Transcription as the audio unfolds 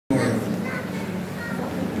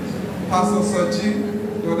Pastor Soji,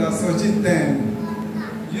 Brother Soji then,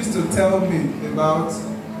 used to tell me about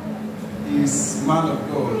his man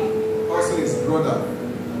of God, also his brother,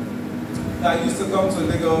 that used to come to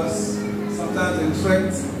Lagos, sometimes in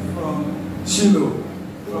trek from Shiloh,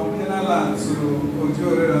 from Kenaland to Ojo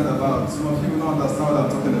roundabout. Some of you don't understand what I'm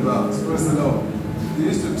talking about. Praise the Lord. They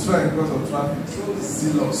used to trek because of traffic, so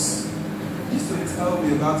zealous. He used to tell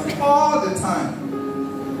me about it all the time.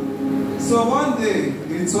 So one day,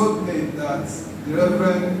 he told me that the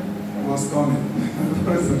Reverend was coming.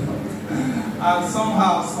 Praise the Lord. And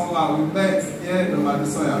somehow, we met here in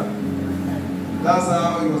Madison. That's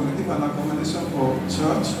how he was making an accommodation for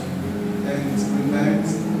church. And we met.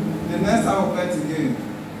 The next time we met again,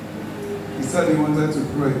 he said he wanted to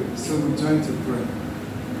pray. So we joined to pray.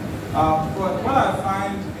 But what I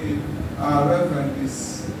find in our Reverend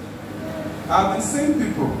is, I've been seeing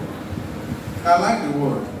people. I like the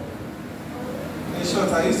word. In short,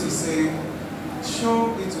 I used to say,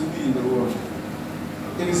 show it to be in the word.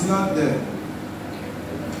 If it's not there,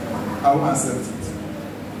 I won't accept it.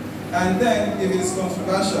 And then, if it's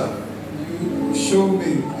controversial, you show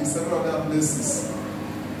me in several other places.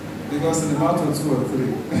 Because in the mouth of 2 or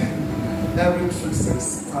 3, every truth is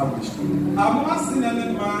established. I've never seen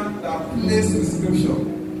any man that plays with scripture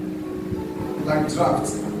like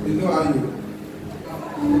draft. You know how you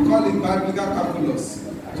call it biblical calculus.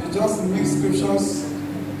 You just mix scriptures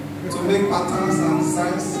to make patterns and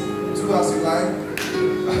signs, do as you like.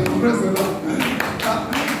 Praise the Lord.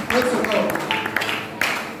 Praise the Lord.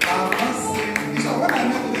 I've not seen. When I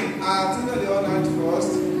met him, I attended the all night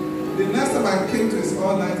first. The next time I came to his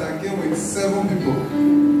all night, I came with 7 people.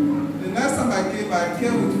 The next time I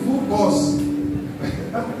came with full bus.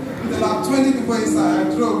 There were 20 people inside. I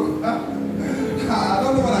drove. I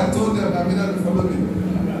don't know what I told them. I mean, they followed me.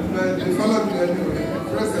 But they followed me anyway.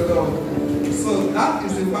 Praise the Lord. So that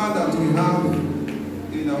is the man that we have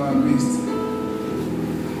in our midst.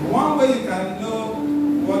 One way you can know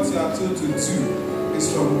what you are told to do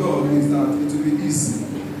is from God, is that it will be easy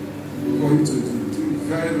for you to do.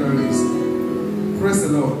 Very, very easy. Praise the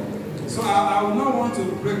Lord. So I will not want to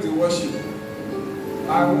break the worship.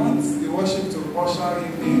 I want the worship to usher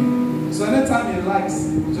him in. So anytime he likes,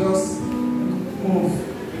 he will just move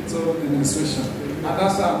into the administration. And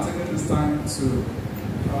that's why I'm taking this time to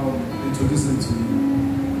introduce him to you.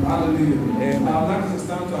 Hallelujah. Amen. I would like to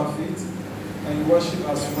stand to our feet and worship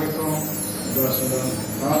as we welcome Joshua.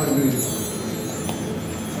 Hallelujah.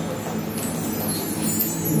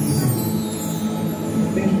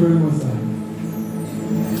 Thank you very much, sir.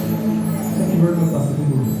 Thank you very much, Pastor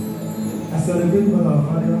Kubo. I celebrate all our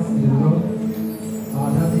fathers in the Lord, our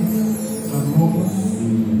daddies, our mothers.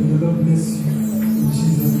 May the Lord bless you in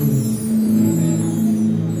Jesus' name.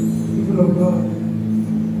 People of God,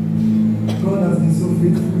 God has been so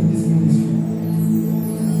faithful in this ministry.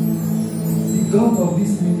 The God of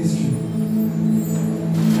this ministry,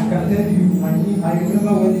 I can tell you, I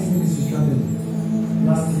remember when this ministry started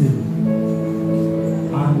last year.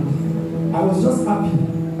 And I was just happy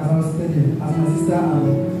as I was studying, as my sister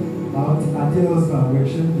and our dear husband were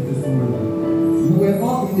sharing the testimony. We were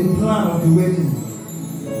all in the plan of the wedding.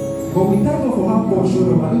 But we thank God for how God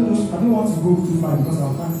showed up. I don't want to go too far because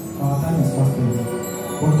our time is fast spent.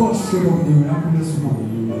 But God showed up in a miraculous way.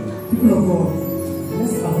 People of God,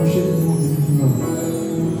 let's appreciate the name of the living God.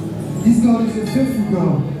 This God is a faithful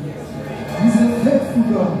God. He's a faithful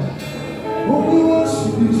God. Oh, we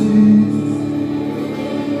worship you, Jesus.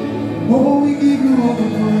 Oh, we give you all the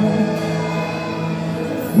praise.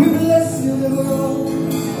 We bless you, the Lord.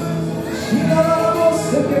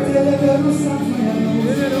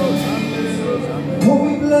 Oh,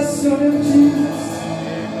 we bless your name, Jesus.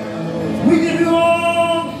 We give you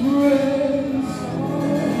all praise.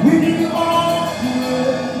 We give you all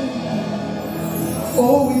praise.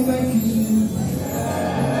 Oh, we thank you, Jesus.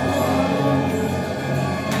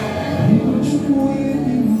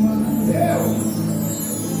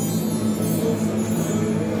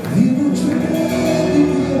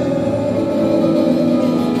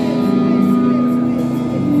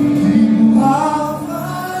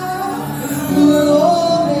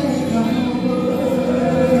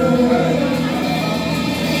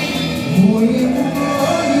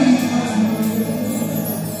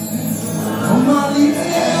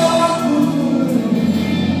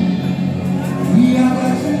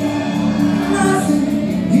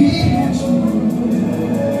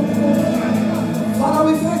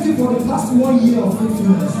 For the past 1 year of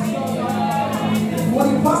faithfulness, for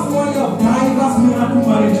the past 1 year of diverse miracle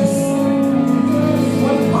marriages,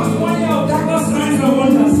 for the past 1 year of diverse signs and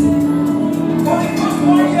wonders, for the past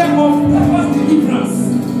 1 year of diverse deliverance,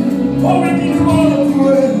 oh, we give you all the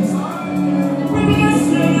praise.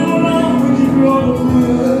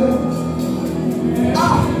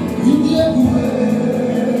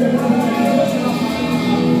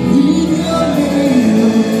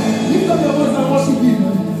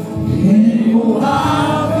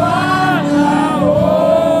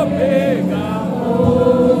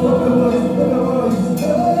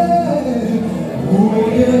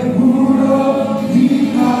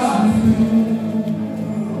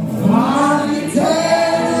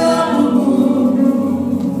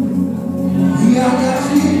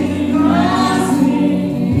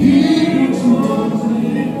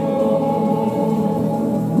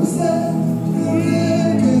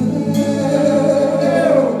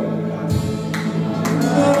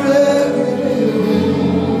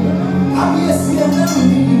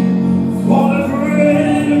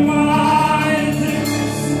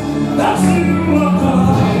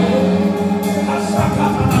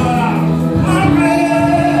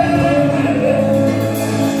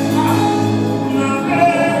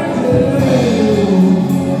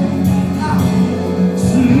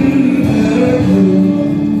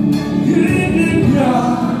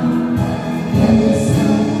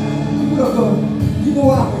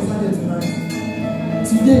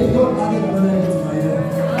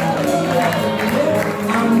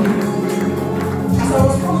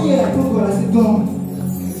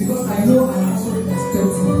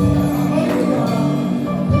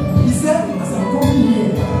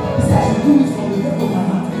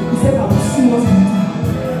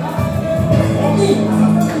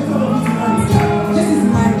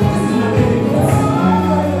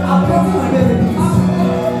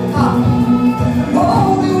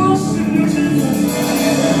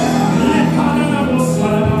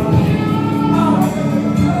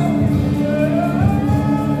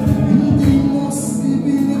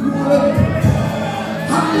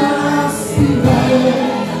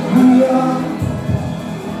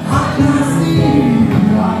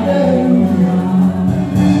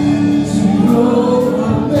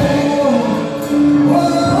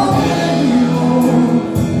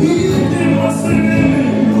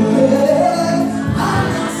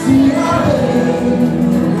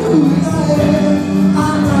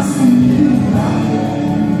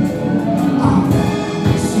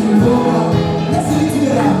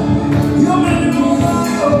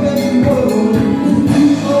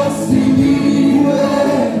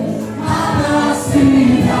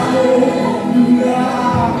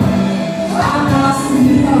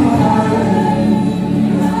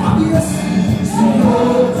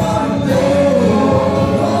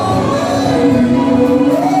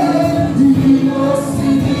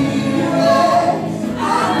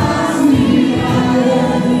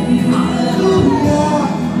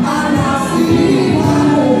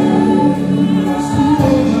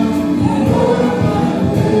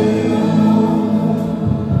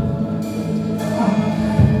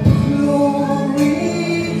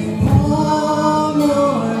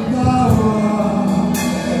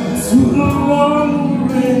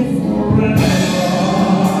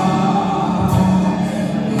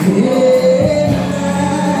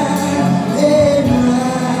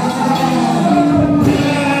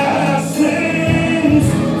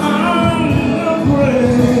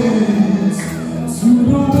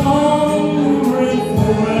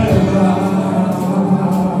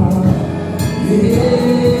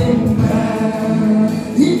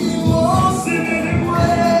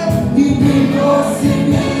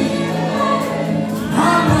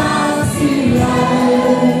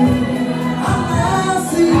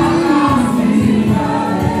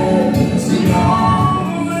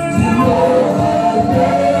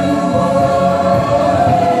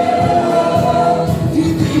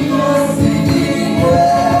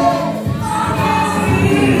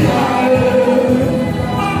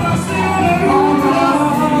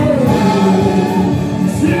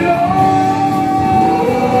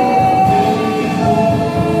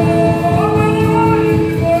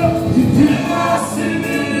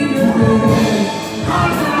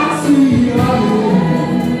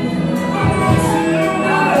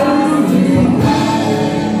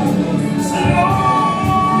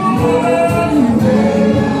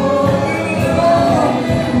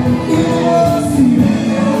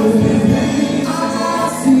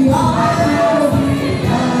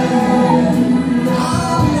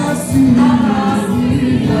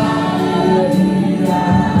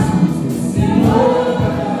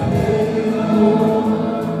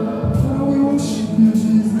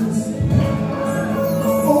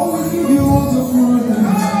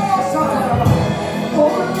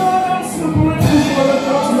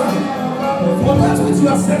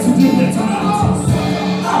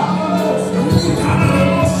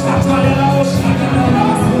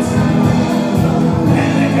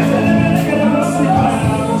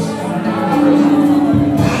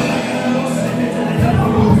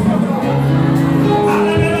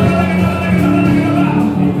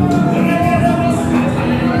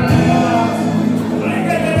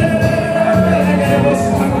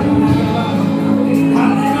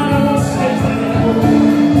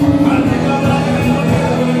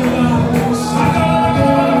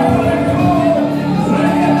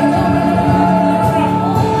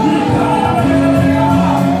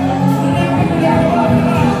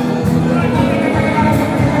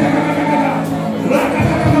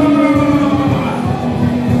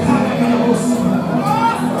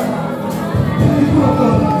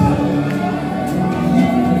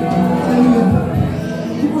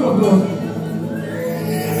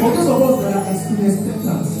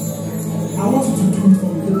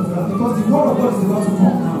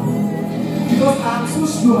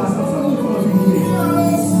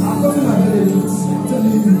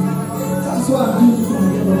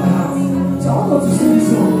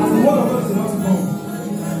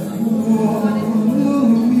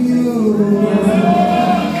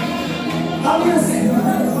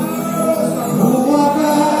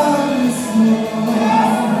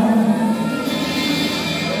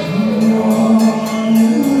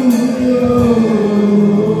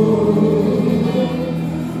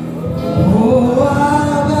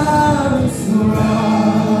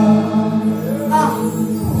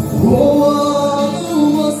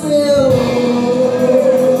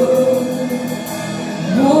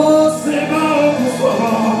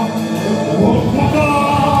 Oh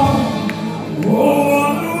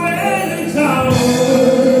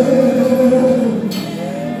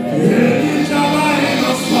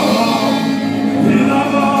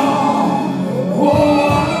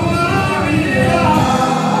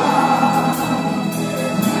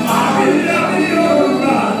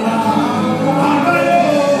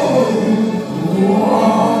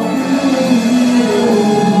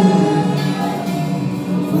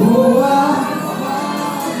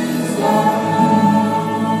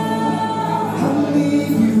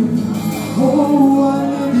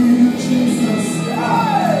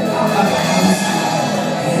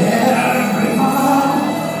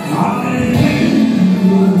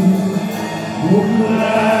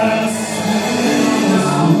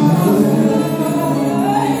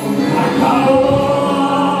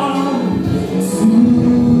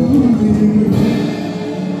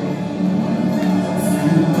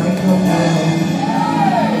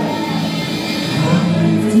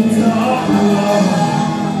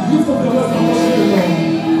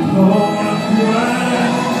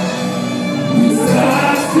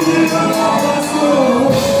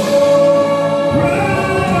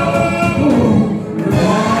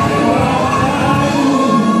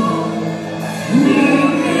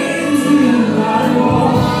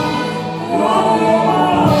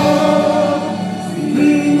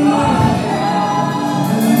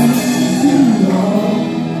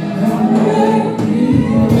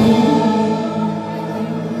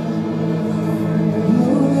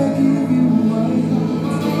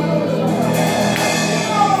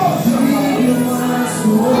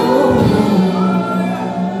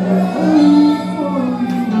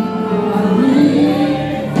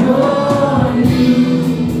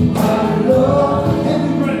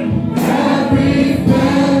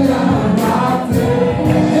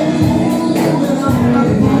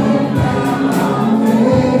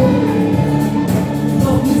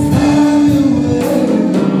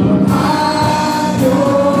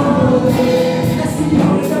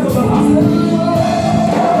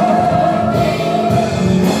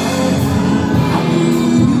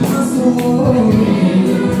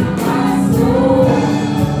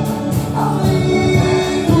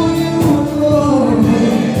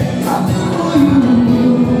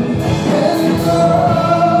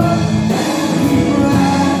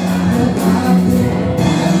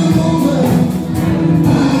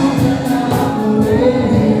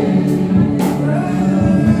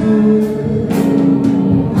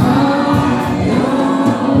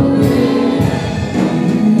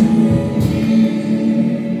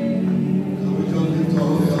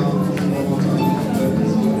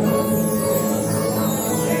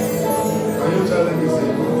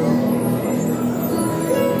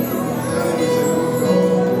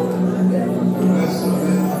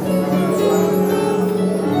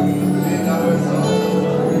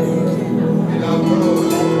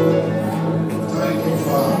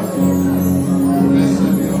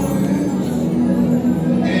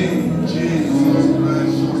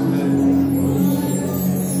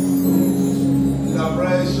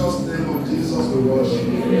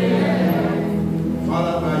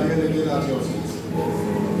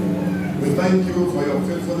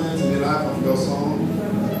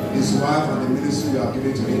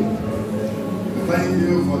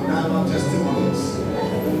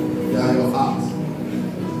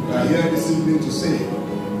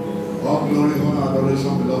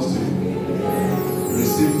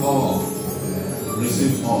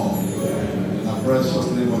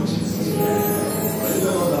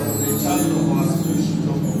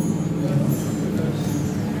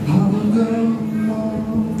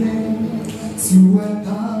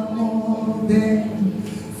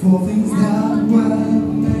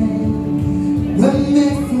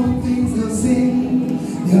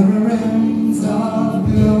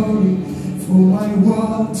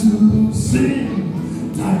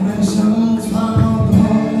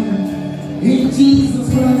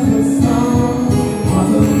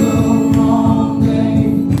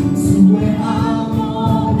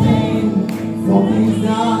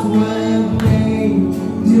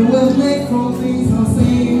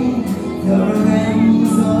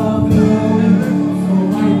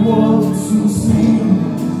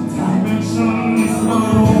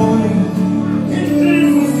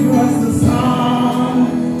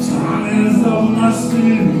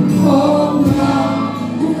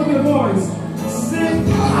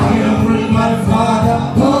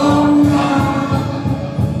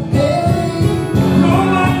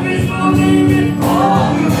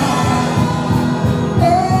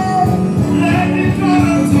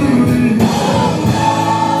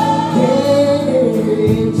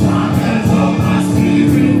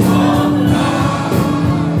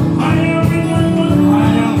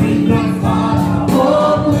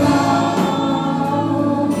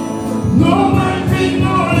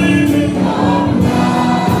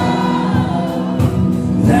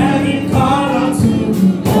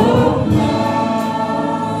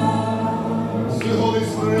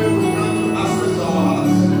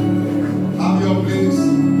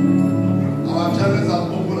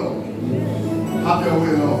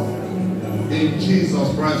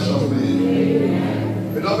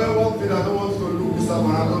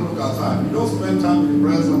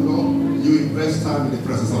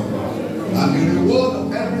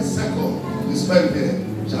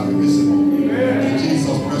Shall be visible in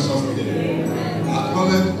Jesus' precious name.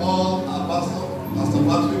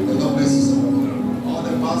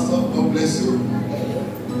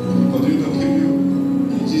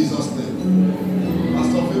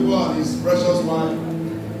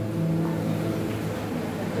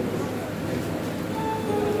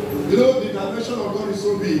 You know, the dimension of God is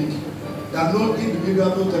so big that no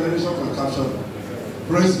individual, no generation can capture it.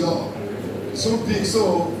 Praise God. So big,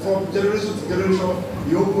 so from generation to generation,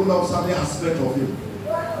 you open up certain aspect of Him.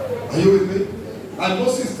 Are you with me? And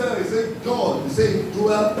Moses said, he said, God, he said, he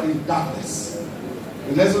dwelt in darkness.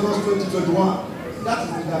 In Exodus 20:21, that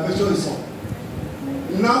is the dimension he saw.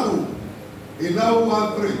 Now, in Now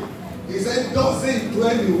 1:3, he said, dust, say,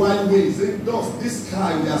 dwell in one way. He said, dust, this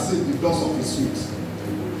sky, we are seeing the dust of his feet.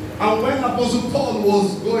 And when Apostle Paul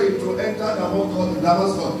was going to enter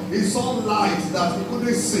Damascus, he saw light that he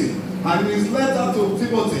couldn't see. And in his letter to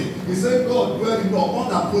Timothy, he said, God dwell in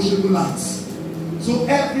unapproachable lights. So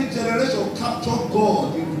every generation captured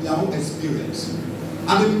God in their own experience.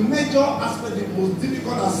 And the major aspect, the most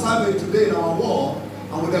difficult assignment today in our world,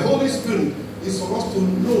 and with the Holy Spirit, is for us to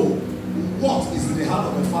know what is in the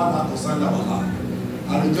heart of the Father concerning our life.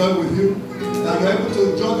 I rejoice with you that you are able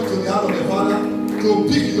to join to the heart of the Father to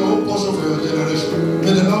pick your own portion for your generation.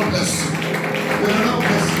 May the Lord bless you. May the Lord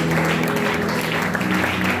bless you.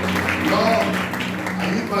 Lord, I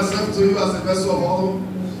give myself to you as a vessel of honor.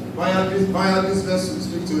 Via this vessel,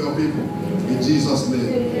 speak to your people. In Jesus'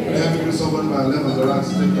 name. Let me give somebody by left and the right.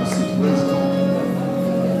 Take your seat. Praise God.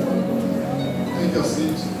 Take your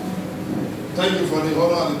seat. Thank you for the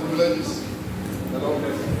honor and the privileges. The Lord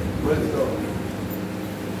bless you. Praise God.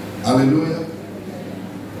 Hallelujah.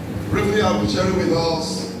 Briefly, I'll be sharing with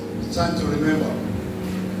us the time to remember.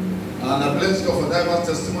 And I bless God for diverse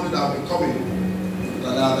testimony that have been coming.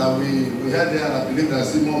 That we heard there, and I believe that I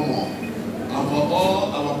see more. And for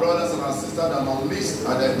all our brothers and our sisters that are on list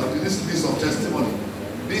at this list of testimony,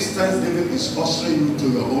 this Thanksgiving is ushering you to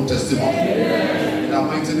your own testimony. In the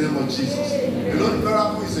mighty name of Jesus. You know, the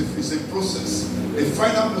miracle is a process. The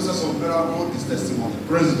final process of miracle is testimony.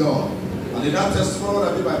 Praise God. And in that testimony, what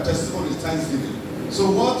I mean by testimony is Thanksgiving.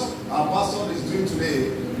 So what our pastor is doing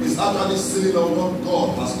today is actually sealing on what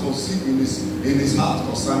God has conceived in his heart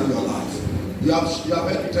concerning your life. You have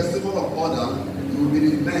heard the testimony of others. You will be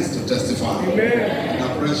the next to testify. Amen. In the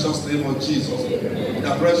precious name of Jesus. In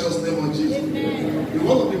the precious name of Jesus.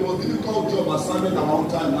 One of the most difficult job assignment around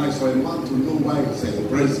time now is for a man to know why he's saying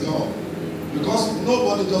praise God. Because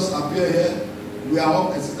nobody just appear here. We are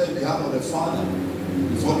all existed in the heart of the Father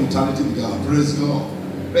before the eternity began. Praise God.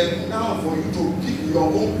 But now for you to pick your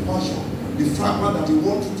own passion, the fragment that you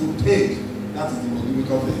want to take, that is the most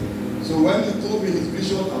difficult thing. So when he told me his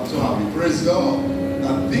vision, I'm so happy. Praise God.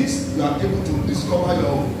 That this you are able to discover your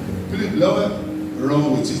own. Philip, beloved,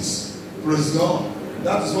 run with it. Praise God.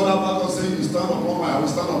 That is what our pastor saying. I will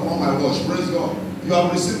stand upon my watch. Praise God. You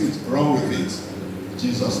have received it. Run with it. In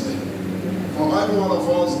Jesus' name. For every one of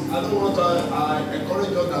us, I don't want to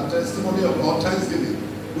encourage us that testimony of our Thanksgiving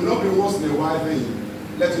will not be once in a while thing.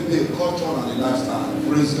 Let it be a culture and a lifestyle.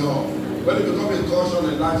 Praise God. When it becomes a culture and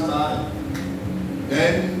a lifestyle,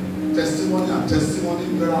 then testimony and testimony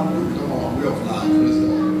miracle become our way of life. Praise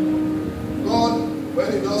God. God,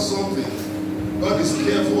 when He does something, God is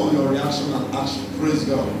careful on your reaction and action. Praise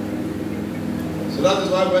God. So that is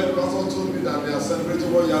why when the pastor told me that they are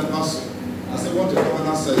celebrating 1 year anniversary, I said, what the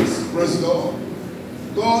governor says. Praise God.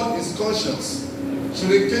 God is conscious.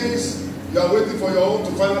 Should in case you are waiting for your own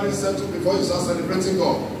to finally settle before you start celebrating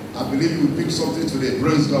God, I believe you will pick something today.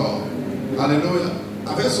 Praise God. Hallelujah.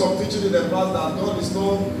 I've heard some teaching in the past that God is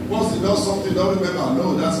known, once He does something, don't remember.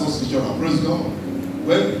 No, that's not scriptural. Praise God.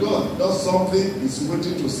 When God does something, He's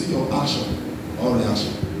waiting to see your action or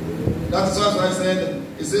reaction. That's why I said,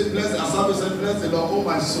 He said, bless the Psalmist said, bless the Lord, oh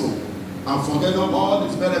my soul, and forget not all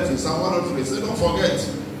His benefits. Psalm 103. He said, don't forget.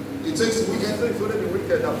 It takes the wicked. It takes only the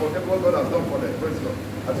wicked that forget what God has done for them. Praise God.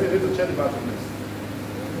 I think you need to change the battle, please.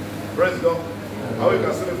 Praise God. How you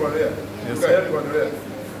can see me from here? Yes, you can hear me from here.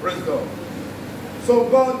 Praise God. So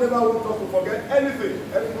God never wants us to forget anything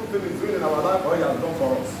He's doing in our life or He has done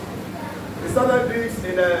for us. He started this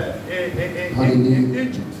in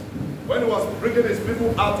Egypt, when He was bringing His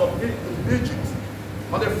people out of Egypt.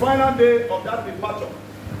 On the final day of that departure,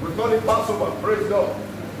 we call it Passover. Praise God.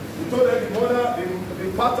 He told them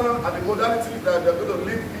the pattern and the modality that they're going to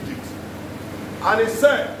leave Egypt. And He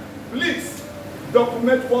said, please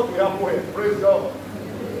document what we have here. Praise God.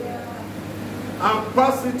 And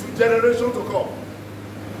pass it to generation to come.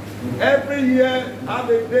 Every year, have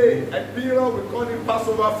a day, a period we call it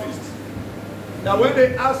Passover feast. Now when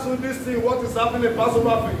they ask you this thing, what is happening in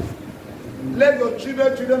Passover feast? Let your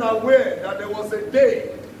children aware that there was a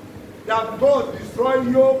day that God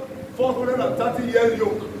destroyed yoke, 430 years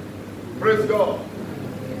yoke. Praise God.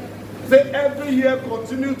 Say every year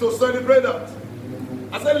continue to celebrate that.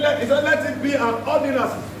 He said let it be an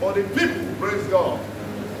ordinance for the people. Praise God.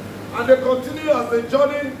 And they continue as they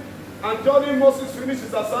journey And during Moses finished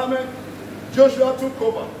his assignment, Joshua took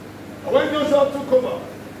over. And when Joshua took over,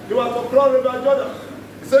 he was to cross River Jordan.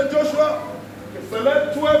 He said, Joshua,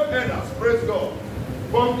 select 12 elders, praise God,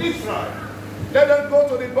 from Israel. Let them go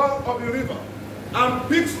to the bank of the river and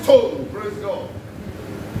pick stone, praise God.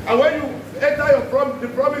 And when you enter the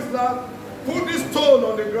promised land, put this stone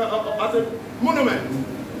on the ground as a monument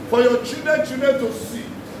for your children to see.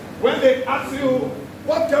 When they ask you,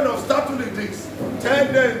 what kind of statue is this? Tell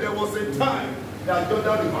them there was a time that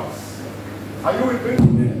Jordan rivers. Are you with me?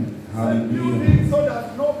 Amen. And build it so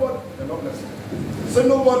that nobody, the Lord bless you. So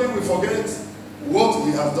nobody will forget what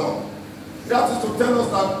he has done. That is to tell us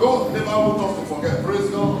that God never wants us to forget. Praise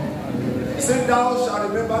God. He said, thou shalt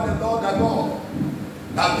remember the Lord thy God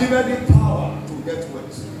that giveth thee power to get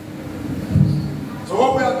wealth. So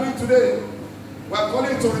what we are doing today, we are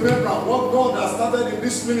calling to remember what God has started in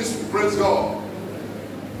this ministry. Praise God.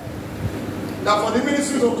 That for the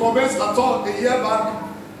ministry to commence at all a year back,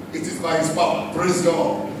 it is by his power. Praise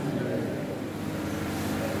God.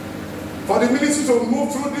 For the ministry to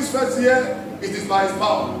move through this first year, it is by his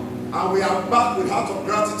power. And we are back with heart of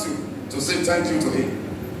gratitude to say thank you to him.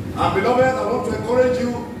 And beloved, I want to encourage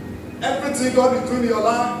you, everything God is doing in your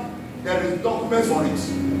life, there is document for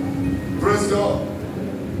it. Praise God.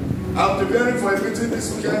 I'm preparing for a meeting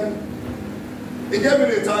this weekend. He gave me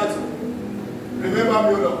the title, Remember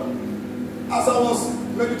Me, O Lord. As I was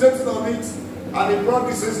meditating on it, and he brought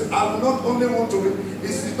this, says, I will not only want to,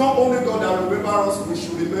 it's not only God that will remember us, we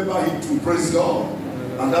should remember him too. Praise God.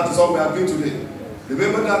 And that is what we are doing today.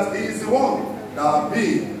 Remember that he is the one that will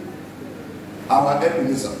be our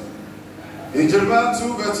Ebenezer. In Jeremiah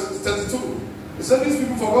 2 verse 32, he said these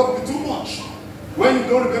people forgot me too much. When you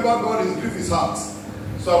don't remember God, it grieves his heart.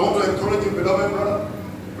 So I want to encourage you, beloved brother,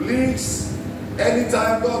 please,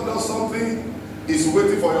 anytime God does something, he's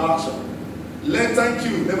waiting for your action. Let thank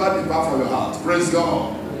you never depart from your heart. Praise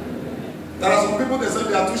God. There are some people that say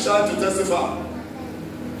they are too shy to testify.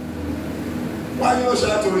 Why are you not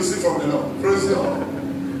shy to receive from the Lord? Praise God.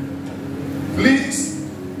 Please,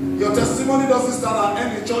 your testimony doesn't start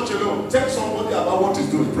and end in church alone. Tell somebody about what he's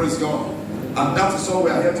doing. Praise God. And that is all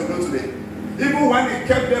we are here to do today. Even when he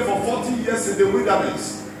kept there for 40 years in the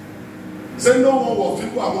wilderness, he said no one was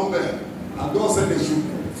people among them. And God said they should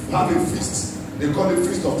have a feast. They call it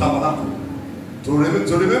Feast of Tabernacle. To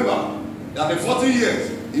remember that in 40 years,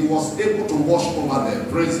 he was able to wash over them.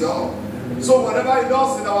 Praise God. So whatever he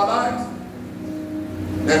does in our lives,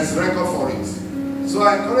 there's record for it. So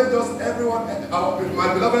I encourage us, everyone,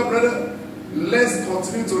 my beloved brother, let's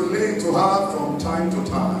continue to lay to heart from time to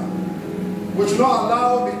time. We should not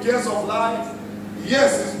allow the cares of life.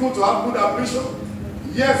 Yes, it's good to have good ambition.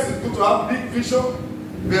 Yes, it's good to have big vision.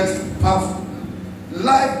 But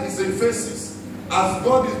life is in phases. As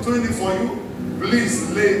God is doing it for you,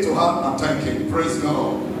 please lay to heart and thank him. Praise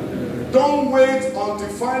God. Don't wait until the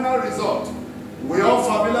final result. We are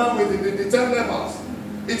familiar with the 10 lepers.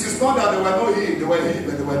 It is not that they were not healed, they were healed,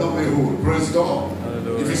 but they were not made whole. Praise God.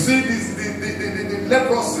 Hallelujah. If you see this, the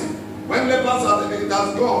leprosy, when lepers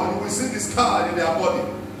that's gone, you will see the scar in their body.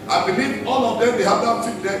 I believe all of them, they have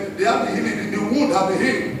that, they have the healing, the wound have the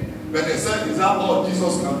healing. But they said, is that all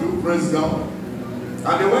Jesus can do? Praise God.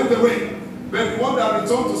 And they went away. But the one that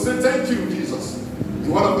returned to say, thank you, Jesus.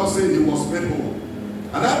 The word of God said he was made whole.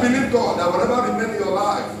 And I believe, God, that whatever remains in your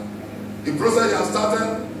life, the process you have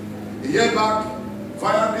started a year back,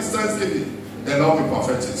 via this Thanksgiving, the Lord will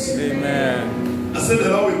perfect it. Amen. I said the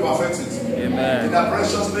Lord will perfect it. Amen. In the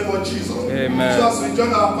precious name of Jesus. Amen. So as we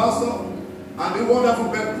join our pastor and the wonderful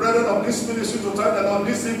brethren of this ministry to thank the Lord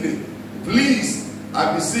this evening, please,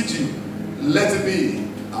 I beseech you, let it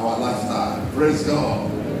be our lifestyle. Praise God.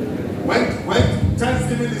 When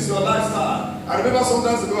Thanksgiving is your lifestyle, I remember some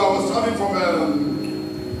times ago I was traveling from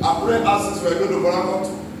Akure Access, we were going to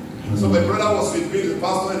Borakot. So my brother was with me, the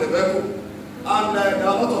pastor in the vehicle. And there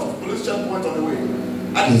are a lot of police checkpoints on the way.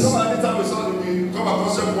 And anytime we saw them, we come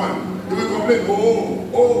across checkpoint, they will complain,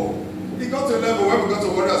 oh. He got to a level where we got to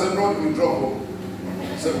worry, I said, no, we drop.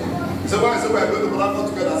 So why I said we are going to Borakot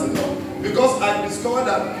together? I said, no. Because I discovered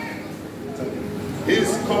that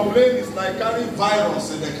his complaint is like carrying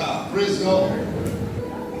virus in the car. Praise God.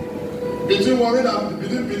 Between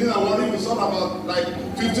Benin and Warren, we saw about like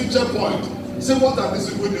 15 checkpoints. He said, what are these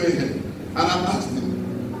people doing here? And I asked him,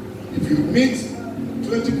 if you meet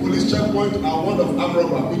 20 police checkpoints and one of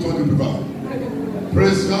Amraba, which one do you prefer?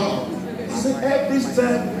 Praise God. I said, every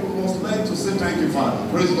step you must learn to say thank you, Father.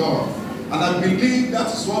 Praise God. And I believe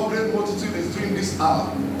that is what Great Multitude is doing this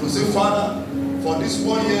hour. To say, Father, for this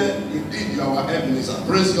 1 year, indeed you are our Ebenezer.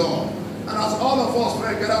 Praise God. And as all of us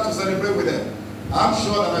pray together to celebrate with them, I'm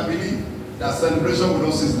sure that I believe that celebration will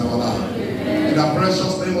not cease in our life. In the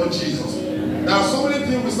precious name of Jesus. There are so many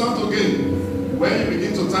things we stand to gain when you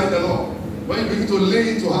begin to thank the Lord. When you begin to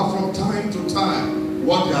lay to have from time to time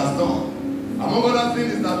what He has done. Among other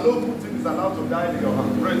things is that no good thing is allowed to die in your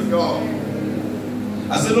hand. Praise God.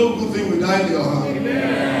 I say no good thing will die in your hand.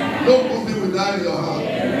 Amen. No good thing will die in your hand.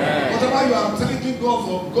 Amen. Whatever you are thanking God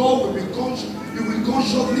for, God will be conscious. You will be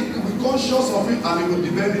conscious of it, and He will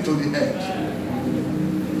defend it to the end.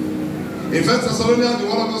 In 1 Thessalonians, the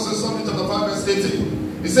word of God says something, chapter 5, verse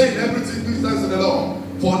 18. He said, in everything, give thanks to the Lord.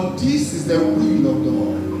 For this is the will of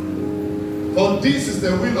God. For this is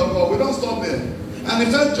the will of God. We don't stop there. And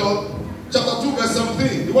in 1 John, chapter 2, verse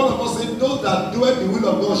 17, the word of God said, those that do the will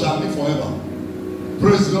of God shall live forever.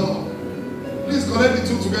 Praise God. Please connect the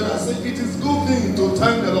two together and say, it is a good thing to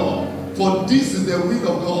thank the Lord. For this is the will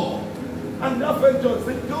of God. And that 1 John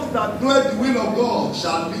said, those that do the will of God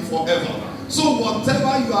shall live forever. So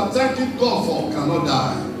whatever you are thanking God for cannot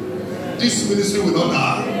die. This ministry will not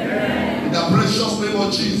die. In the precious name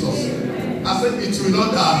of Jesus. I said it will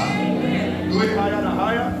not die. Going higher and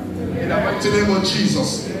higher. In the mighty name of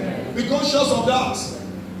Jesus. Be conscious of that.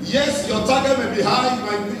 Yes, your target may be high.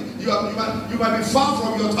 You might be far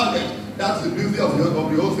from your target. That's the beauty of the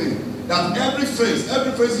whole thing. That every phase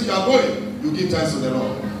you are going, you give thanks to the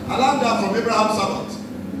Lord. I learned that from Abraham's servant.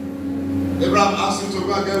 Abraham asked him to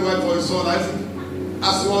go and get wife for his son Isaac.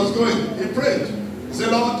 As he was going, he prayed. He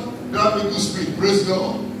said, Lord, grant me good speed. Praise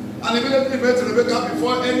God. And immediately he met Rebecca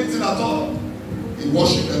before anything at all. He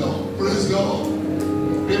worshipped the Lord. Praise God.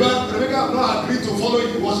 Rebecca had not agreed to follow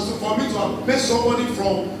him. It was for me to have met somebody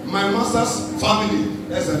from my master's family.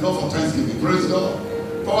 That's enough for Thanksgiving. Praise God.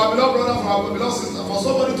 For our beloved brother, for our beloved sister, for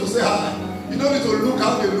somebody to say hi. You don't need to look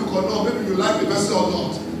how they look or not. Maybe you like the person or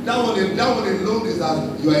not. That one alone is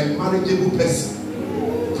that you are a marriageable person.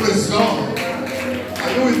 Praise God.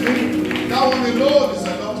 Are you with me? That one alone is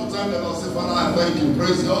enough to thank the Lord. Say, Father, I thank you.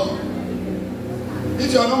 Praise God.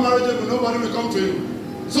 If you are not marriageable, nobody will come to you.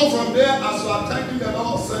 So from there, as you are thanking the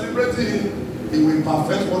Lord, celebrating Him, He will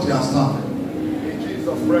perfect what He has done. In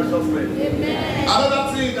Jesus' precious name. Amen.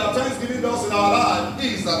 Another thing that Thanksgiving does in our life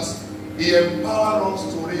is that He empowers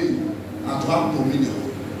us to reign and to have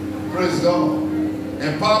dominion. Praise God.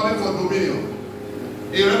 Empowerment for dominion.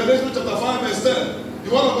 In Revelation chapter 5 verse 10, the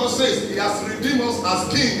word of God says He has redeemed us as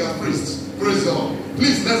king and priest. Praise God.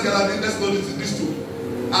 Please let's notice these two.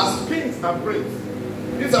 As kings and priests.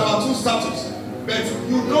 These are our two statuses. But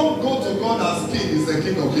you don't go to God as king, He's the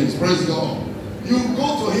King of Kings. Praise God. You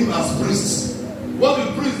go to Him as priests. What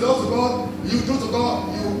the priest does to God, you do to God,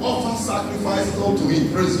 you offer sacrifices unto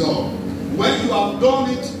Him. Praise God. When you have done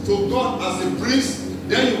it to God as a priest,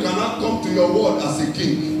 then you cannot come to your word as a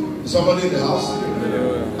king. Somebody in the house?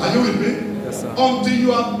 Are you with me? Yes, sir. Until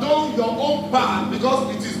you have done your own part,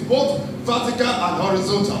 because it is both vertical and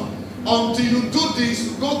horizontal. Until you do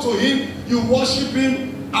this, you go to Him, you worship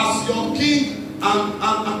Him as your king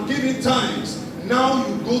and give Him thanks. Now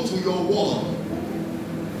you go to your word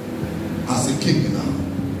as a king now.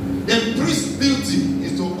 The priest's duty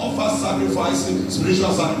is to offer sacrifices,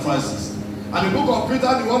 spiritual sacrifices. And the book of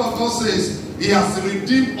Peter, the word of God says, He has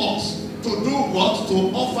redeemed us to do what?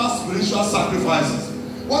 To offer spiritual sacrifices.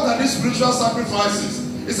 What are these spiritual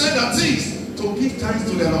sacrifices? He said that is to give thanks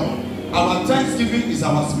to the Lord. Our thanksgiving is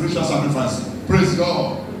our spiritual sacrifice. Praise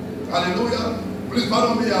God. Hallelujah. Please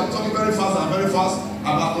pardon me, I'm talking very fast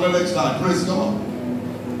about college time. Praise God.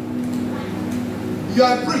 You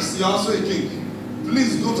are a priest, you are also a king.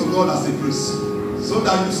 Please go to God as a priest so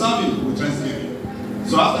that you serve Him with thanksgiving.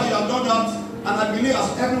 So after you have done that, and I believe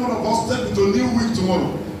as every one of us step into a new week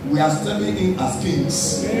tomorrow, we are stepping in as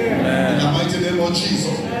kings. Amen. In the mighty name of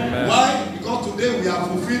Jesus. Amen. Why? Because today we have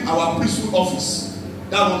fulfilled our priesthood office.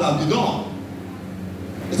 That one has been done.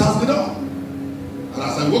 It has been done. And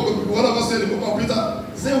as I woke up, one of us said in the book of Peter,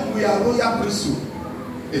 say we are royal priesthood.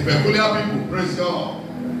 A peculiar people. Praise God.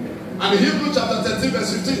 And in Hebrews chapter 13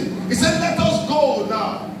 verse 15, he said, let us go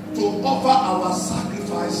now to offer our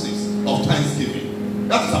sacrifices of thanksgiving.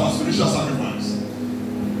 That is our spiritual sacrifice.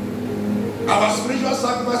 Our spiritual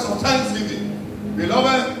sacrifice of thanksgiving.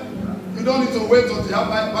 Beloved, you don't need to wait until you have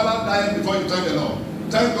a balanced diet before you thank the Lord.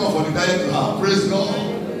 Thank God for the diet you have. Praise God.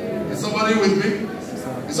 Is somebody with me?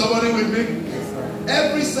 Is somebody with me?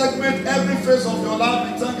 Every segment, every phase of your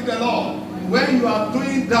life, be thanking the Lord. When you are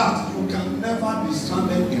doing that, you can never be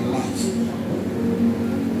stranded in life.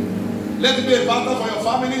 Let it be a partner for your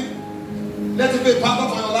family. Let it be a partner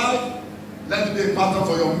for your life. Let it be a partner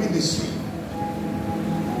for your ministry.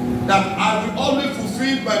 That I will only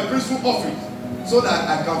fulfill my priesthood office so that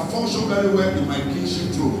I can function very well in my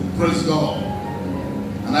kingship too. Praise God.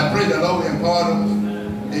 And I pray the Lord will empower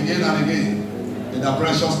us again and again. In the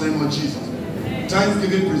precious name of Jesus.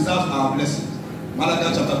 Thanksgiving preserves our blessings.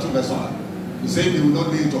 Malachi chapter 2 verse 1. He said they will not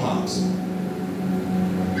lay it to heart.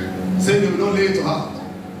 He said they will not lay it to heart.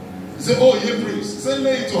 He said, oh ye priests, he said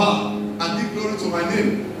lay it to heart and give glory to my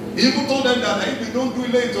name. He even told them that if we don't do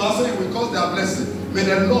it, lay it to heart, it will cause their blessing. May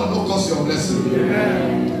the Lord not cause your blessing.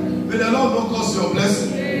 Amen. May the Lord not cause your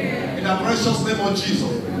blessing. Amen. In the precious name of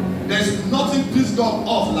Jesus. There is nothing pissed God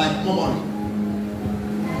off like murmuring.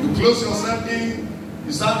 You close yourself in,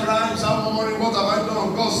 you start crying, you start murmuring, what have I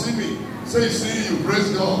done? God see me. Say you see you, praise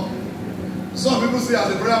God. Some people say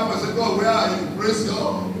as a prayer point, say, God, where are you? Praise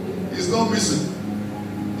God. He's not missing.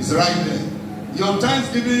 He's right there. Your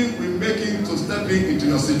thanksgiving will make him to step into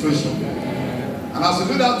your situation. And as we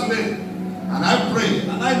do that today, and I pray,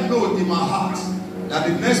 and I know in my heart that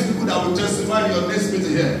the next people that will testify in your next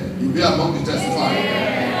meeting here, you'll be among the testifying.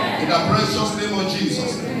 In the precious name of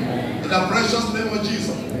Jesus. In the precious name of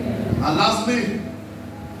Jesus. And lastly,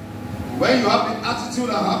 when you have the attitude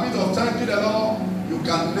and habit of thanking the Lord, you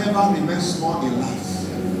can never remain small in life.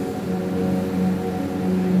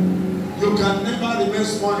 You can never remain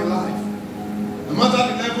small in life. No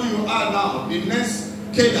matter the level you are now, the next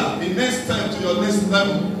cadre, the next step to your next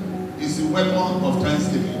level is the weapon of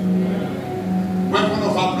thanksgiving. Weapon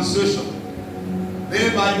of appreciation.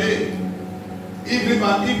 Day by day, evening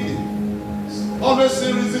by evening. Always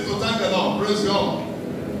see reason to thank the Lord. Praise God.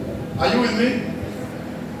 Are you with me?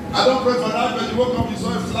 I don't pray for that, but you woke up, you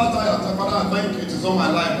saw a flat tire. Father, thank you. It is on my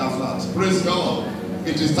life that flat. Praise God.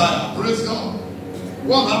 It is tired. Praise God.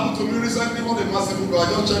 What happened to me recently? What a massive God.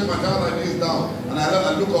 I just checked my car like this down. And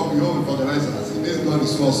I look up behind the organizer. I said, this God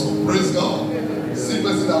is awesome. Praise God. See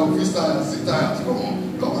person that will fix tired, sit tired. Come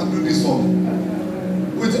on, come and do this for me.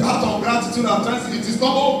 With the heart of gratitude and thanksgiving, it is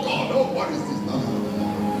not, oh God, oh, what is this? No.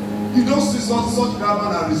 You don't see such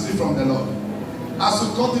grammar and receive from the Lord. As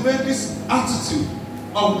you cultivate this attitude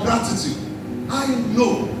of gratitude, I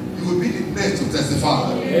know you will be the next to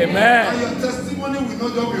testify. Amen. And your testimony will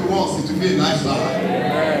not just be once, it will be a lifetime.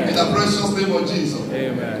 Amen. In the precious name of Jesus.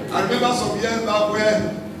 Amen. I remember some years back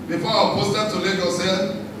where, before I was posted to Lagos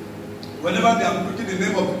here, whenever they are picking the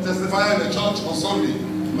name of testifier in the church on Sunday,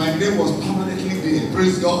 my name was permanently there.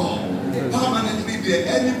 Praise God. Permanently there.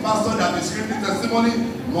 Any pastor that is giving testimony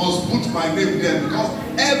must put my name there, because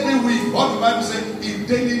every week, what the Bible says, he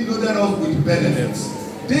daily loaded us with benefits.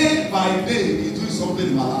 Day by day, he's doing something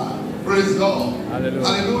in my life. Praise God. Hallelujah.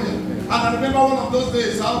 Hallelujah. And I remember one of those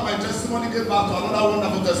days how my testimony came back to another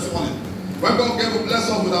wonderful testimony. When God gave a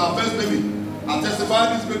blessing with our first baby, I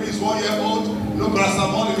testified this baby is 1 year old, no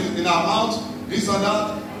paracetamol in her mouth, this and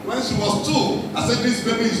that. When she was 2, I said this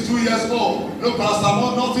baby is 2 years old, no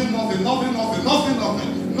paracetamol, nothing.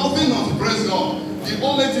 Praise God. The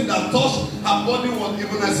only thing that touched her body was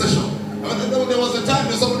immunization. There was a time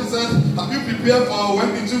when somebody said, have you prepared for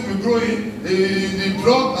when the tube will grow in the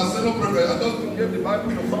drug? I said, no problem. I just gave the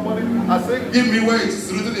Bible to somebody. I said, give me weight.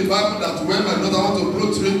 It's written in the Bible that when my daughter wants to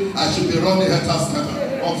grow tree, I should be running her task.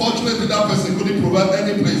 Unfortunately, that person couldn't provide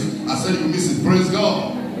any place. I said, you miss it. Praise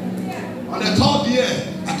God. On the 3rd year,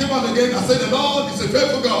 I came out again. I said, the Lord is a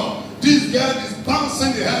faithful God. This girl is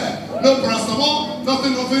bouncing the hair. No paracetamol,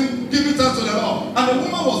 nothing. Give it out to the Lord. And the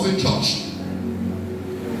woman was in church.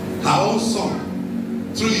 Her own son,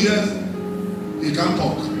 3 years, he can't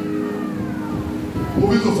talk.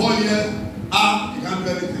 Moving to 4 years, he can't do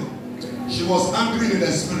anything. She was angry in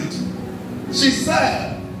the spirit. She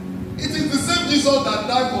said, it is the same Jesus that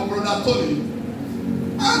died for Brother Tony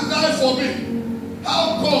and died for me.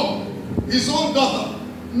 How come his own daughter,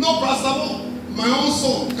 no paracetamol, my own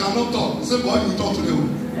son cannot talk? He said, boy, you talk to them.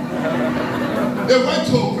 They went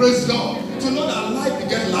to praise God to know that life will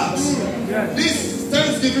get light. This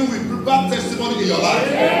Thanksgiving will prepare testimony in your life.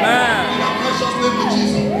 Amen. In the precious name of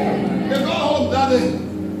Jesus. They got home that day.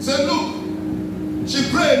 Said, look. She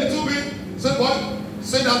prayed a little bit. Said, boy,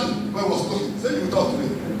 say that when I was talking. Said, you will talk to me.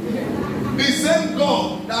 The same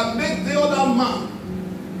God that made the other man,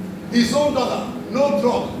 his own daughter, no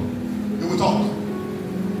drug, he will talk.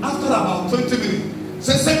 After about 20 minutes,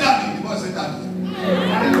 say daddy. The boy said daddy.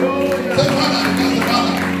 Say father.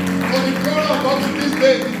 For the glory of God to this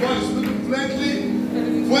day, the boy is speaking fluently.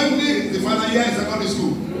 When the final year in secondary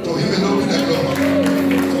school, to him alone be the glory.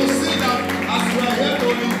 So see that as we are here to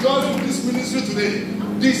rejoice with this ministry today,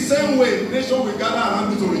 the same way nation will gather around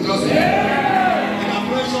you to rejoice with you. In the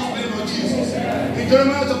precious name of Jesus. In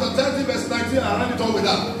Jeremiah chapter 30 verse 19, I ran it all with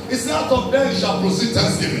that. It says, out of them shall proceed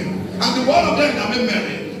thanksgiving. And the word of them that made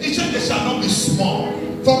merry. Each of them shall not be small.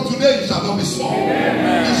 From today it shall not be small.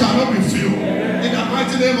 It shall not be few. In the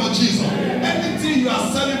mighty name of Jesus. Anything you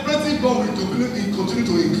are celebrating, God will continue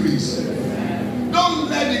to increase. Don't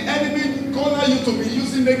let deny you to be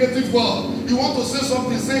using negative words. You want to say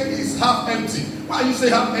something, say it's half empty. Why you say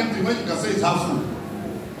half empty when you can say it's half full?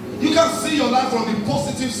 You can see your life from the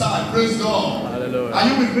positive side. Praise God. Hallelujah. Are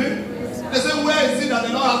you with me? They say, where is it that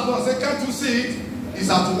the Lord has done? I say, can't you see it? It's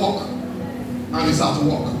at work. And it's at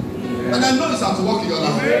work. And I know it's at work in your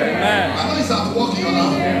life. I know it's at work in your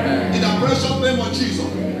life. In the precious name of Jesus.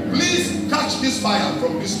 Please catch this fire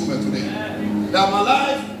from this moment today. That my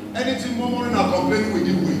life, anything murmuring or complaining will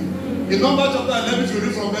give way. In Numbers chapter 11, if you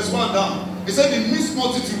read from verse 1 down, it said the mixed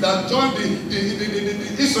multitude that joined the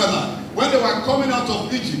Israelites when they were coming out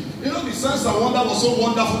of Egypt. You know, the sense and wonder was so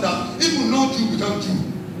wonderful that even non-Jew became Jew.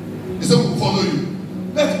 He said, we will follow you.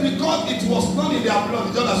 But because it was not in their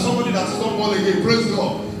blood, just as somebody that is not born again, praise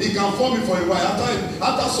God, it can form it for a while.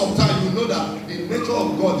 After some time, you know that the nature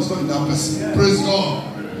of God is not in that person. Praise God.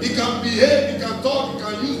 He can behave, he can talk, he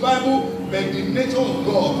can use Bible, but the nature of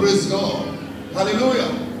God, praise God.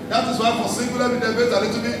 Hallelujah. That is why for single, let me debate a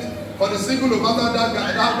little bit. For the single, no matter that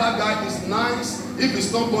guy is nice, if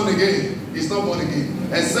he's not born again, he's not born again.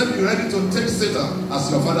 Except you're ready to take Satan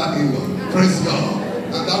as your father-in-law. Praise God.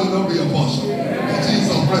 And that will not be your portion. In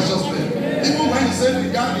Jesus' precious name. Even when you say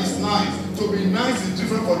the guy is nice, to be nice is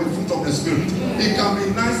different from the fruit of the Spirit. He can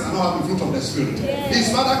be nice and not have the fruit of the Spirit.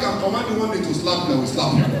 His father can command you one day to slap you and will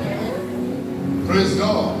slap you. Praise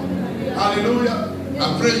God. Hallelujah.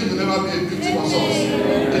 I pray you will never be a victim of sorrows.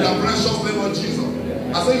 In the precious name of Jesus.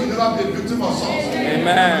 I say you will never be a victim of sorrows.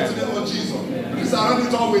 Amen. In the name of Jesus. Please surround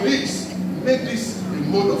it all with this. Make this a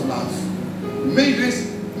mode of life. Make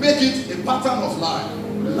it a pattern of life.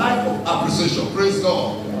 Life of appreciation. Praise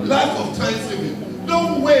God. Life of thanksgiving.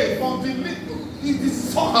 Don't wait until it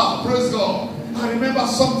is somehow. Praise God. I remember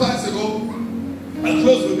some times ago, I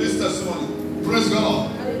closed with this testimony. Praise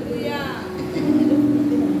God.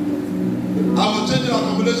 I was changing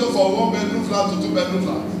accommodation for 1 bedroom flat to 2 bedroom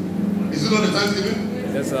flat. Is it not the Thanksgiving?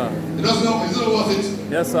 Yes, sir. It doesn't know. Is it not worth it?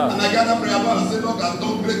 Yes, sir. And I got a prayer band and said, Lord, has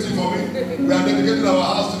done great thing for me. We are dedicating our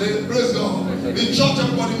house today. Praise God. In church,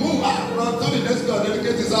 everybody move. Brother Tony, let's go.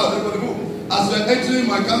 Dedicate his house. Everybody move. As we are entering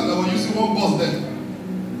my car, I was using one bus then.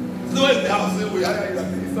 So where's the house? We are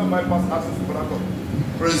it's not my past access to Morocco.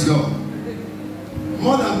 Praise God.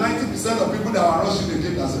 More than 90% of people that are rushing the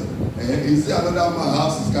gate, I said, you see another man's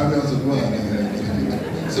house is carrying us to go.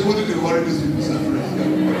 So what did they worry these people?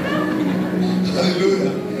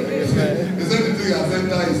 Hallelujah. He said the thing has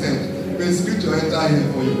entered his head. May scripture enter here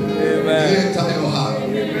for you. Amen. May enter your heart.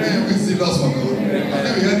 May you be zealous for God. I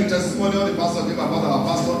think we heard the testimony of the pastor gave about our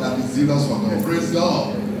pastor that is zealous for God. Praise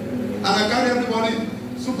God. And I carry everybody.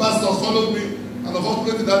 Two pastors followed me. And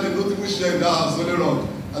unfortunately that they don't even share in that house on the rock.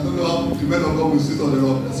 I don't know how the men of God will sit on the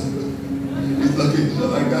rock. It's like a just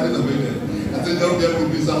like garden of Eden. I said, don't get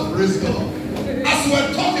with this house. Praise God. As we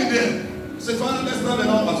were talking there, say, Father, let's not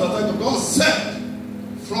allow us to thank God. Said,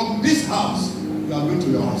 from this house, you are going to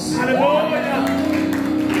your house. Hallelujah.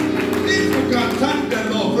 If you can thank the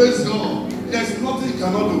Lord, praise God, there's nothing you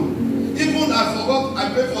cannot do. Even I forgot,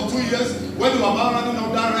 I paid for 2 years when we were running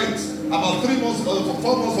on that rent. About 3 months or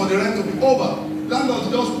 4 months for the rent to be over.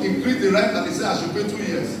 Landlord just increased the rent and he said I should pay 2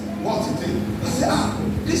 years. What's it thing? I said,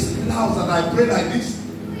 this house that I pray like this.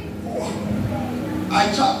 I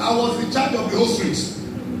was in charge of the whole streets.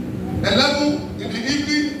 11 in the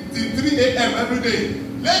evening till 3 a.m. every day.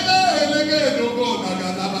 The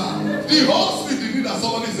whole street did that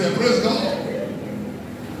somebody said, praise God.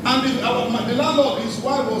 And the landlord, his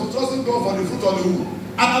wife was trusting God for the fruit of the womb.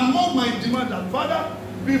 And among my demand that, Father,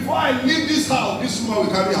 before I leave this house, this woman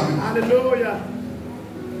will carry her. Hallelujah.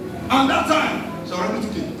 And that time, she already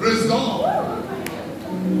took it. Praise God.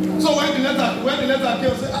 So when the letter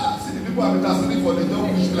came, I said, see the people have been asking for, they don't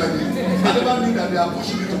push me like this. I never knew that they are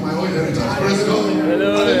pushing me to my own inheritance. Praise God.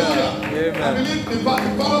 Hallelujah. I believe the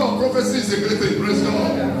power of prophecy is a great thing. Praise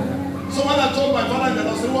God. So when I told my father that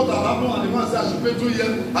I said, what have happened? And the man said, I should pay 2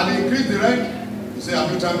 years. And he increased the rent. He said,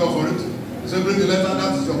 have you thanked God for it? He said, bring the letter.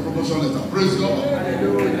 That is your promotion letter. Praise God.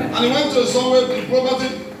 Hallelujah. And he went to somewhere with property.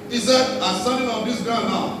 He said, I'm standing on this ground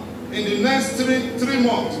now. In the next three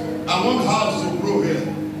months, I want house to grow here.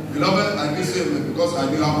 Beloved, I didn't say it because I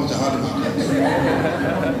knew how much I had in my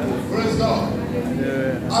account. Praise God.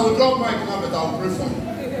 Yeah. I will drop my now, but I will pray for you.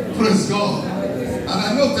 Praise God. And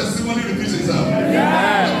I know testimony repeats itself.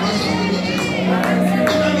 Yeah. And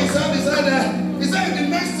then he said, in the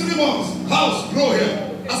next 3 months, house grow here.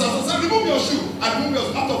 As I said, remove your shoe. I remove your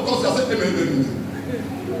shoe. Out of course, I said, amen.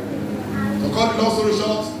 To cut the long story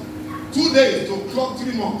short, 2 days to clock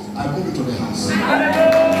 3 months, I moved into the house. And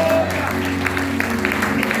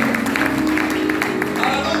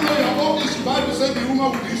I don't know your own issue. Bible said the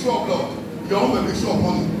woman with the issue of blood. Your own will be issue of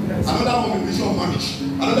money. Another one will be issue of marriage.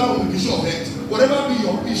 Another one will be issue of health. Whatever be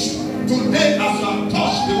your issue, today as you have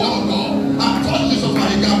touched the word of God and touched this of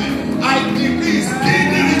my garment, I decree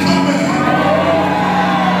speedy recovery.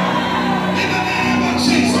 In the name of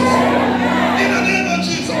Jesus. In the name of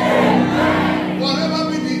Jesus.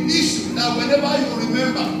 Whatever be the issue, that whenever you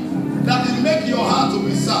remember, that it make your heart to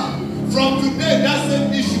be sad. From today, that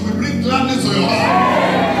same issue will bring gladness to your heart.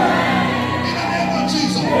 In the name of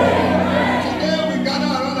Jesus. Today we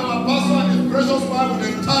gather around our pastor and his precious wife with the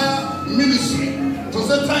entire ministry to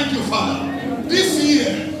say thank you, Father. This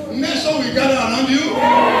year, nation will gather around you.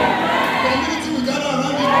 Community will gather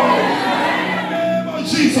around you. In the name of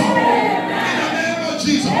Jesus. In the name of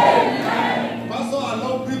Jesus. Pastor, I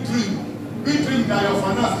love big dream. Big dream that your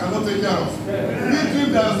finance cannot take care of. Big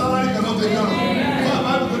dream that your salary cannot take care of.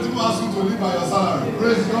 Bible continue to ask you to live by your salary.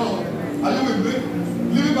 Praise God. Are you with me?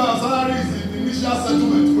 Living by your salary is the initial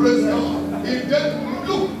settlement. Praise God. If they,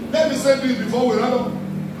 look, let me say this before we run up.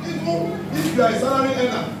 Even if you are a salary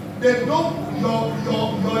earner, they don't, your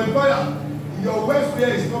employer, your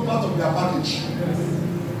welfare is not part of their package.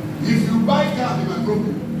 If you buy car, they might broke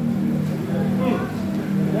you.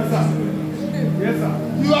 Yes, sir. Yes, sir.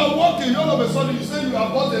 You are working, all of a sudden you say you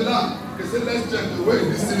have bought the land. They say, let's check the way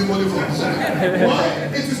this silly money from somewhere. Why?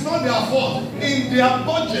 It is not their fault. In their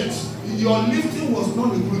budget, your lifting was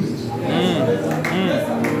not included.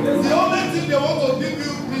 The only thing they want to give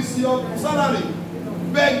you is your salary.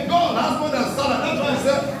 But God has more than salary. That's why I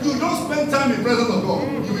said, you don't spend time in the presence of God.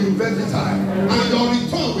 You invest the time. And your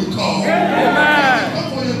return will come. Amen. Come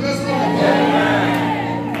for your investment will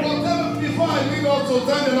come. Whatever, before I leave out to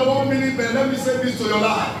 10 and 1 minute, but let me say this to your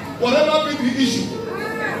life. Whatever be the issue,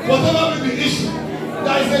 whatever be the issue,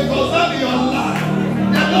 there is a concern in your life.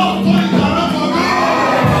 The Lord turn it around for me.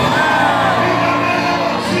 In the name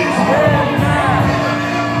of Jesus. In the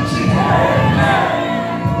name of Jesus.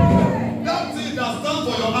 That thing that stands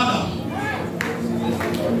for your Adam.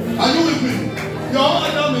 Are you with me? Your own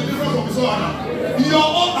Adam is different from his own Adam. Your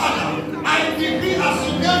own Adam. I decree as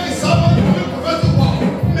you get the servant to the prophetic word,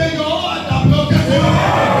 may your own Adam not get you.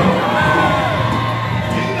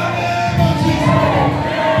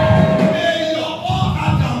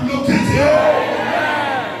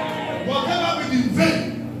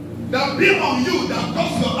 That be on you that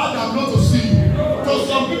cause your Adam not to see you. To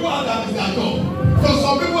some people, Adam is their job. To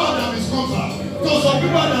some people, Adam is contract. To some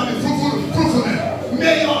people, Adam is fruitfulness.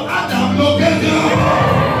 May your Adam locate you.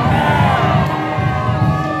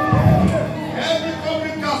 Every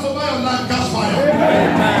company cast over your life, cast fire.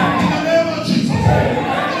 In the name of Jesus. In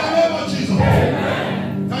the name of Jesus.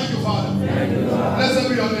 Thank you, Father. Blessed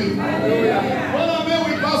be your name. When I met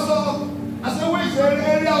with Pastor, I said, which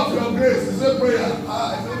area of your grace? He said, prayer.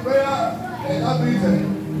 I said, prayer. And that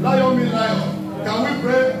means, lion mean lion. Can we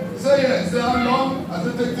pray? He said, yes. He said, how long? I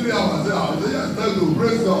said, take 3 hours. I said, yes, thank you.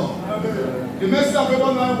 Praise God. The message of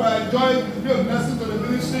every night where I joined to be a blessing to the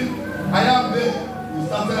ministry, I am there. We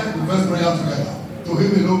started the first prayer together. To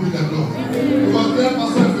him alone be the glory. He was there,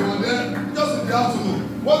 Pastor, we were there, just in the afternoon.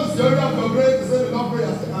 What is the area of your grace? He said, the Lord prayer.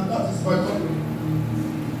 And that is my God.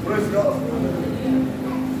 Praise God.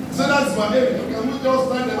 So that's my area. Can we just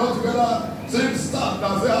stand them all together, say start,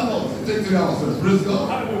 and say how long? It takes 3 hours. Praise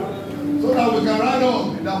God. So that we can ride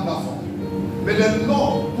on in that platform. May the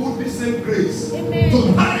Lord put the same grace to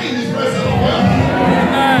carry in His presence of God.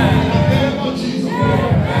 In the name of Jesus.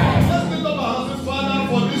 Let's lift up our hands and Father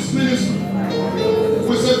for this ministry.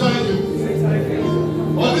 We say thank you.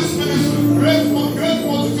 For this ministry, Great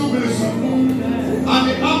Multitudes Ministries, and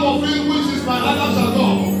the arm of Him which is my Adam shall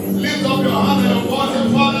come. Lift up your hand and your voice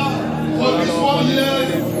and Father, for this 1 year,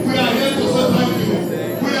 we are here to say thank you.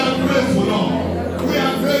 We are grateful, Lord. We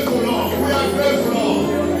are grateful, Lord. We are grateful, Lord.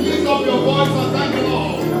 Lift up your voice and thank the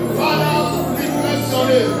Lord. Father, we bless your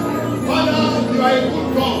name. Father, you are a good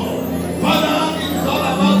God. Father, it is all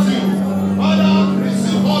about you. Father,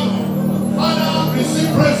 receive honor. Father,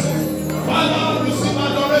 receive praises. Father, receive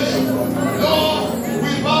adoration. Lord,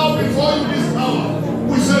 we bow before you this hour.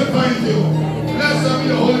 We say thank you. Blessed be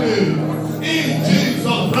your holy name. In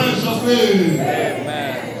Jesus' precious name.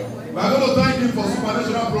 Amen. We are going to thank Him for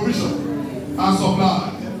supernatural provision and supply.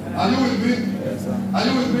 Are you with me? Yes, sir. Are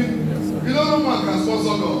you with me? Yes, sir. You know no man can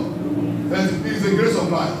sponsor God. But it is the grace of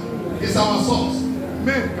life. It's our source.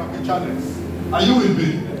 Men can be channels. Are you with me?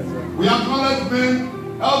 Yes, sir. We acknowledge men,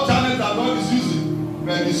 our channels that God is using.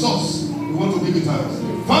 But the source, we want to give it to us.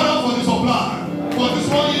 Father, for the supply. For this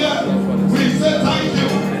 1 year, we say thank you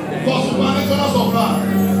for supernatural supply.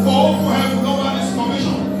 For open heaven over this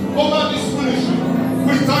commission, over this ministry.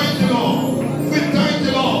 We thank you, Lord. We thank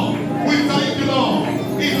you, Lord. We thank you, Lord.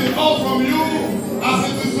 It is all from you as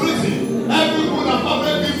it is written.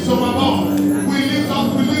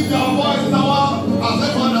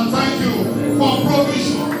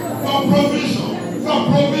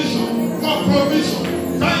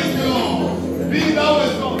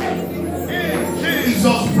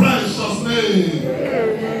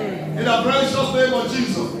 name of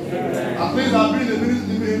Jesus. At least I've been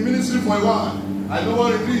in ministry for a while. I know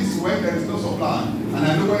what it is when there is no supply. And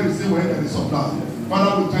I know what it is when there is supply.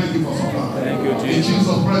 Father, we thank you for supply. Thank you, Jesus. In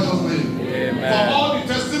Jesus' precious name. Amen. For all the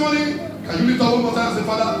testimony, can you lift up one more time and say,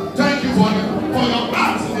 Father, thank you for your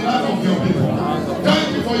acts in the life of your people.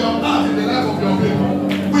 Thank you for your acts in the life of your people.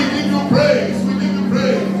 We give you praise. We give you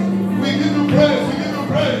praise. We give you praise. We give you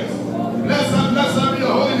praise. Blessed be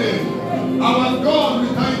your holy name. Our God, we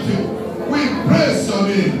thank you. We praise your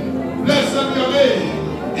name. Blessed be your name.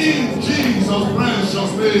 In Jesus'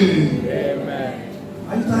 precious name. Amen.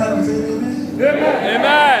 Are you tired of saying amen? Amen.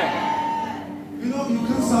 Amen. You know, you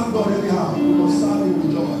can't serve God anyhow. You must serve Him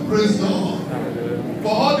with joy. Praise God. For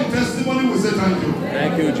all the testimony, we say thank you.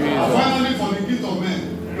 Thank you, Jesus. And finally, for the gift of men.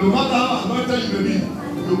 No matter how anointed you may be,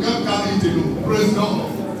 you can't carry it alone. Praise God.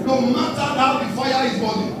 No matter how the fire is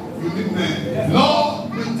burning, you need men. Lord,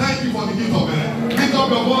 we thank you for the gift of men. Lift up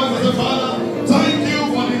your voice and say, Father, thank you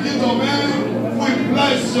for the gift of men. We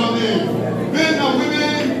bless your name. Men and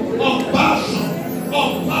women of passion,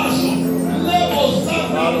 of passion. Level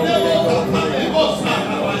Santa, level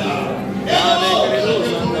Santa,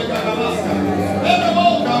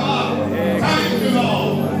 thank you,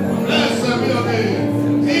 Lord. Blessed be your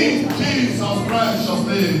name. In Jesus' precious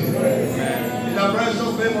name. In the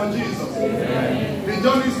precious name of Jesus. The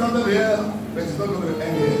journey started here, but it's not going to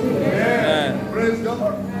end here. Praise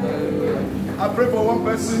God. I pray for one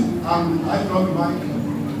person and I drop the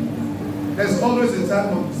mic. There's always a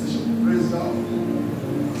time of decision. Praise God.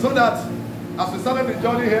 So that as we started the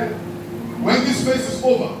journey here, when this phase is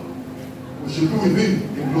over, we should be with Him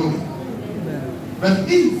in glory. But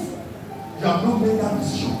if you have not made that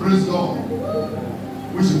decision, praise God,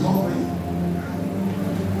 we should come pray.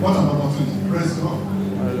 What an opportunity, praise God.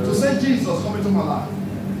 To say, Jesus, come into my life.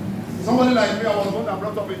 Somebody like me, I was born and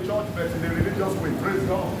brought up in church, but in a religious way, praise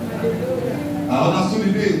God. I understood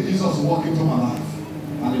the day Jesus walked into my life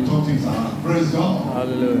and He turned things around, praise God.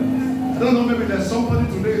 Hallelujah. I don't know, maybe there's somebody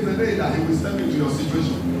today is the day that He will step into your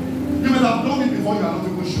situation. You may have done it before, you are not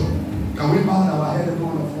even sure. Can we bow our head, every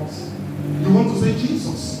one of us? You want to say,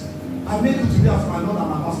 Jesus, I made you today as my Lord and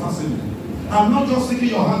my Master Savior. I'm not just taking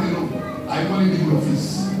your hand alone. I only need your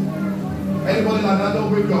face. Anybody like that,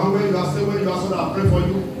 don't wave your hand where you are, stay where you are, so that I pray for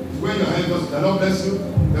you. Where your hand goes, the Lord bless you.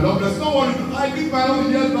 The Lord bless you. Don't worry, I did my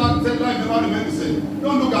own years back, 10 life never remain the same.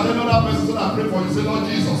 Don't look at another person so that I pray for you. Say, Lord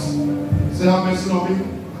Jesus, say, have mercy on me.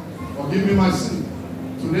 Forgive me my sin.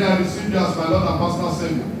 Today I receive you as my Lord and Master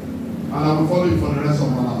Savior. And I will follow you for the rest of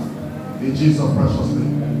my life. In Jesus' precious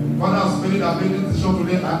name. Father, as many that made this decision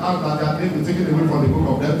today, I ask that their name be taken away from the book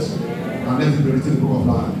of death and let it be written in the book of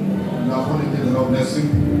life. And I want to get the Lord bless you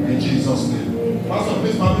in Jesus' name. Pastor,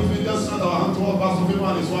 please permit me just stretch our hand toward Pastor Philip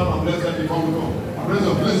and his wife and bless them before we go. Praise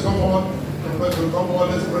the please come forward. Come forward,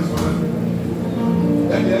 let's pray for them.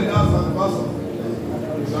 Let the elders and the pastor.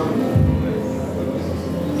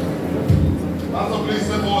 Pastor, please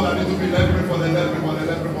step forward. I need to be let pray for them, let pray for them,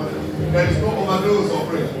 let pray for them. There is no overdose of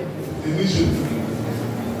prayer. Initiative.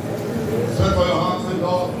 Stretch for your hands, say,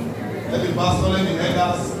 Lord. Let the pastor, let the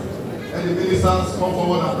elders, let the ministers come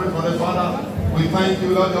forward and pray for the Father. We thank you,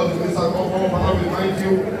 Lord. Your ministers come forward, Father. We thank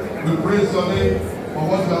you. We praise your name for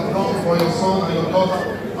what you have done for your son and your daughter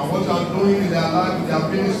and what you are doing in their life, in their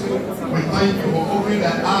ministry. We thank you for opening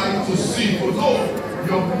their eyes to see, to know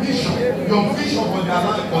your vision for their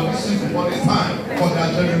life, for this season, for this time, for their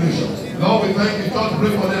generation. Lord, we thank you. Church,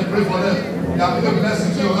 pray for them, pray for them. They have been a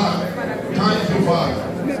blessing to your life. Thank you, Father.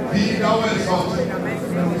 Be thou exalted.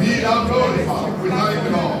 Be thou glorified. We thank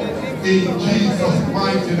you, Lord. In Jesus'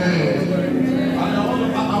 mighty name. And I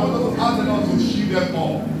want to ask the Lord to shield them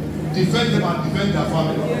all. Defend them and defend their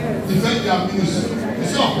family. Defend their ministry. You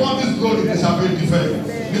see, upon this glory, they shall be defended.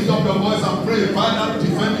 Lift up your voice and pray. Father,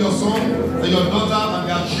 defend your son and your daughter and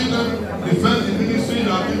their children. Defend the ministry you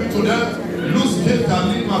are giving to them. Luz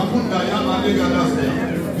Ketali Makunda Yama Legadastia.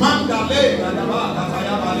 Mandale Gadaba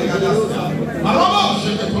Katayama Legadastia. Araba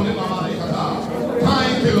Sheketoni Mama Lekata.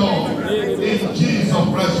 Thank you, Lord. In Jesus'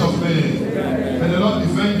 precious name. May the Lord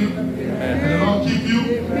defend you. May the Lord keep you.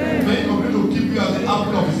 May He continue to keep you as the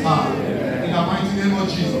apple of His eye. In the mighty name of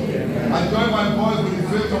Jesus. I join my voice with the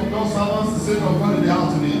faith of God's servants, the sake of God in the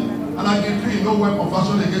house today. And I decree no weapon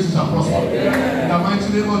fashioned against you shall prosper. In the mighty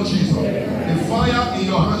name of Jesus. The fire in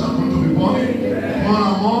your hands shall come to be burning more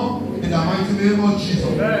and more. In the mighty name of Jesus.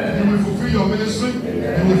 You will fulfill your ministry.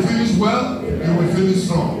 You will finish well. You will finish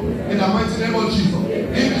strong. In the mighty name of Jesus.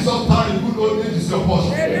 In this time, good old age is your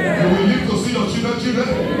portion. You will live to see your children.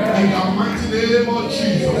 In the mighty name of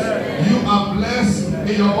Jesus. You are blessed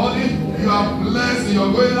in your body. You are blessed in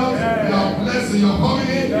your going out. You are blessed in your coming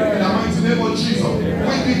in. In the mighty name of Jesus.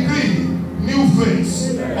 We decree new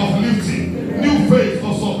phase of lifting, new phase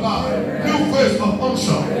of supply, new phase of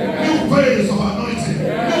unction, new phase of anointing,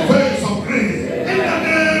 new phase of grace. In the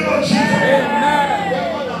name of Jesus.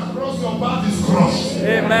 Whoever that crossed your path is crushed.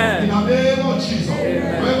 Amen. In the name of Jesus.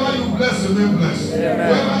 Whoever you bless, remain blessed.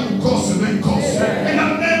 Whoever you curse, remain cursed. In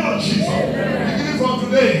the name of Jesus. Beginning from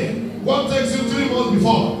today, what takes you 3 months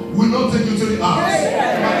before will not take you to the hours. In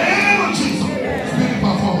the name of Jesus. Spirit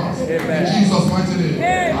performance. In Jesus' mighty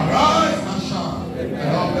name. Arise.